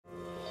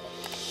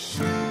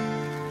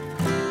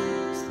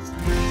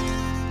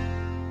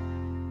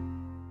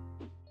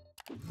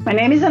My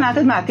name is Anat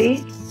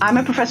Admati. I'm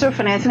a professor of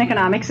finance and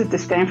economics at the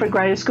Stanford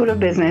Graduate School of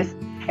Business,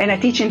 and I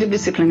teach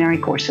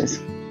interdisciplinary courses.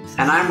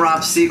 And I'm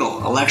Rob Siegel,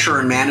 a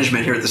lecturer in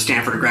management here at the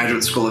Stanford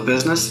Graduate School of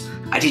Business.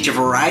 I teach a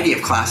variety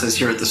of classes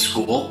here at the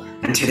school,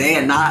 and today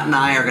Anat and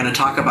I are going to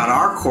talk about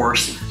our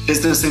course,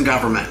 Business and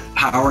Government,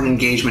 Power and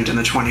Engagement in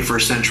the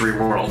 21st Century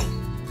World.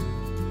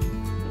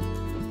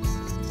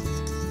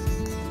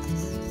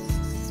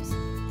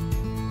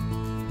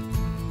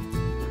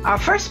 Our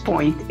first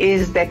point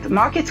is that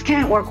markets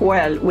can't work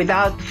well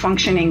without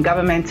functioning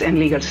governments and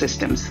legal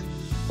systems.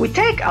 We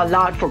take a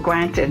lot for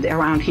granted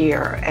around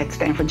here at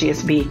Stanford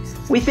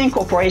GSB. We think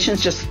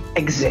corporations just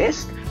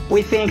exist.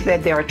 We think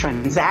that there are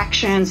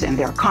transactions and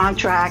there are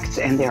contracts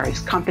and there is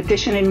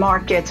competition in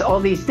markets, all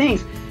these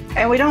things.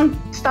 And we don't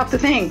stop to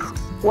think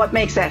what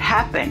makes that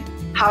happen.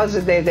 How is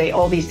it that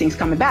all these things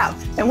come about?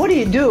 And what do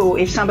you do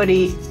if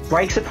somebody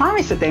breaks a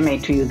promise that they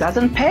made to you,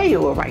 doesn't pay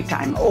you at the right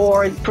time,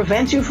 or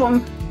prevents you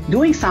from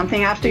doing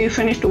something after you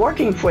finished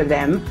working for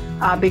them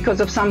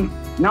because of some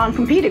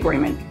non-compete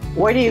agreement?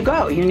 Where do you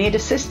go? You need a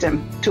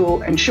system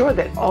to ensure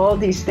that all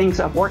these things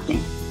are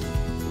working.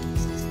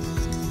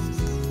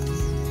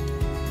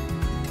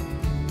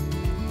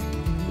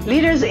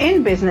 Leaders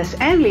in business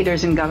and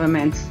leaders in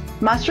governments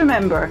must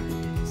remember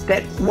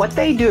that what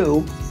they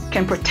do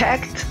can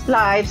protect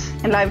lives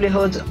and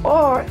livelihoods,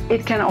 or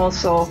it can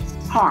also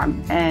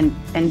harm and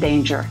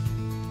endanger.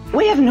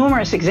 We have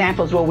numerous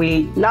examples where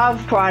we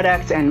love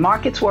products and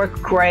markets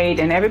work great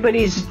and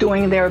everybody's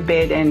doing their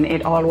bit and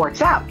it all works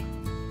out.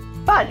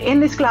 But in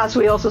this class,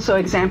 we also saw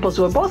examples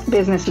where both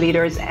business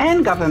leaders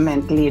and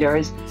government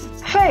leaders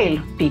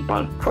fail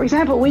people. For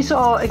example, we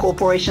saw a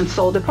corporation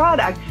sold a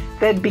product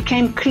that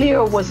became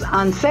clear was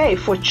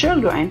unsafe for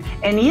children,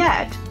 and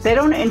yet they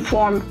don't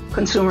inform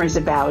consumers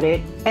about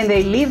it, and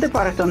they leave the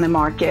product on the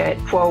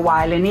market for a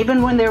while, and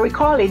even when they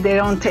recall it, they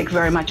don't take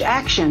very much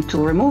action to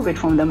remove it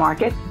from the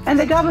market, and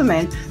the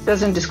government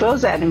doesn't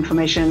disclose that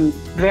information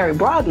very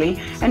broadly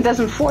and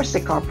doesn't force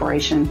the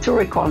corporation to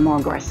recall more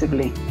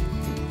aggressively.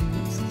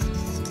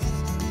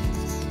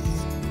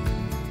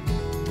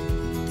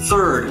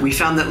 Third, we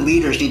found that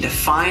leaders need to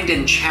find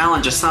and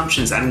challenge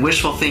assumptions and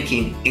wishful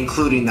thinking,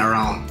 including their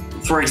own.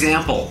 For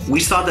example, we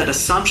saw that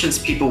assumptions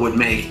people would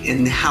make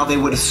in how they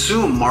would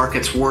assume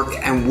markets work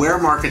and where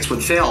markets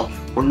would fail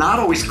were not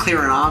always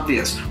clear and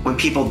obvious when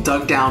people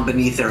dug down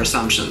beneath their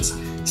assumptions.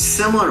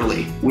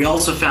 Similarly, we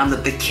also found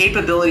that the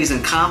capabilities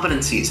and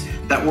competencies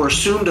that were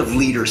assumed of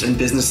leaders in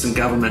business and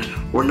government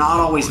were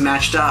not always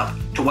matched up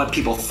to what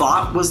people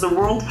thought was the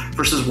world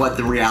versus what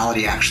the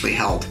reality actually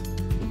held.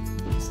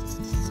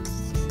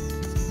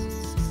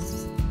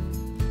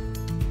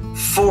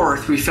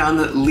 Fourth, we found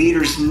that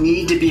leaders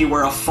need to be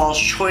aware of false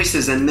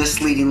choices and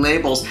misleading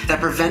labels that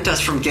prevent us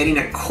from getting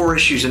at core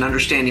issues and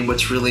understanding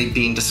what's really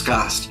being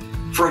discussed.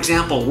 For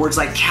example, words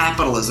like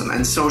capitalism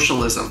and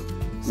socialism,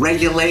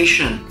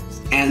 regulation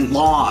and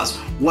laws,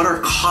 what are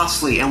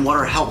costly and what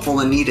are helpful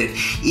and needed.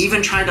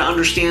 Even trying to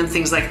understand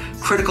things like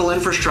critical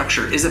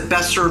infrastructure. Is it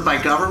best served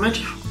by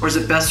government or is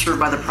it best served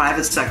by the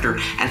private sector?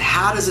 And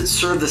how does it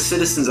serve the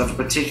citizens of a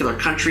particular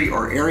country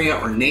or area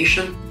or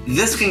nation?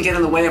 This can get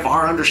in the way of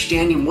our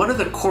understanding what are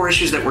the core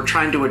issues that we're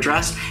trying to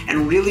address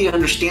and really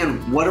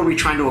understand what are we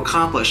trying to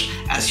accomplish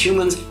as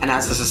humans and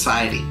as a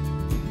society.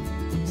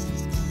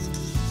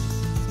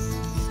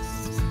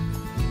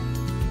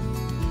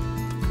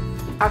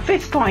 Our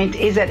fifth point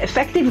is that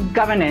effective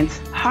governance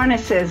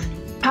harnesses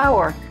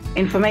power,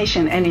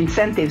 information, and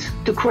incentives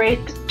to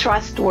create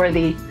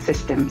trustworthy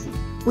systems.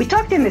 We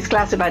talked in this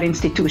class about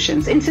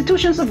institutions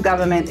of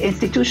government,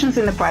 institutions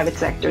in the private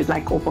sectors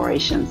like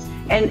corporations.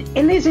 And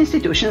in these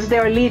institutions,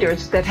 there are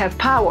leaders that have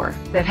power,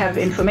 that have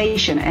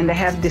information, and they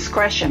have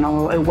discretion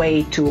or a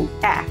way to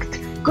act.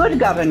 Good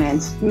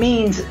governance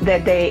means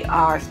that they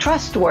are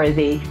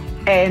trustworthy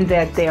and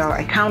that they are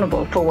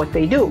accountable for what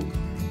they do.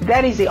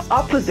 That is the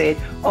opposite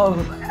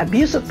of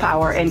abuse of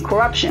power and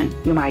corruption,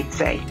 you might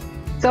say.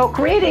 So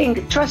creating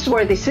a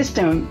trustworthy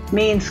system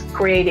means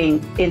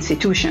creating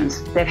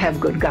institutions that have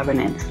good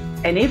governance.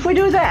 And if we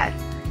do that,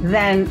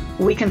 then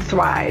we can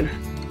thrive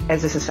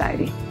as a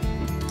society.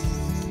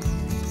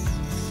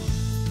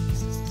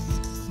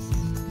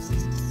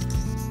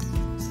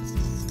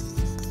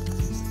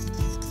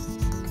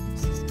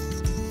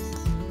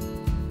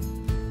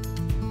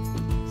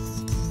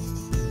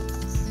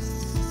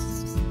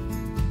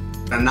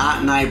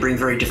 Anat and I bring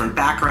very different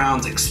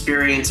backgrounds,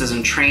 experiences,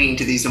 and training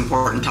to these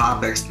important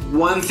topics.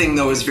 One thing,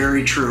 though, is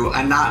very true.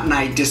 Anat and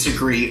I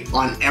disagree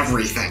on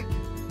everything.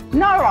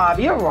 No, Rob,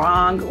 you're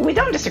wrong. We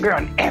don't disagree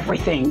on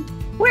everything.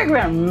 We agree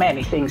on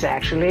many things,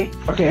 actually.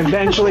 Okay,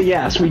 eventually,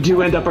 yes, we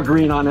do end up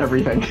agreeing on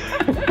everything.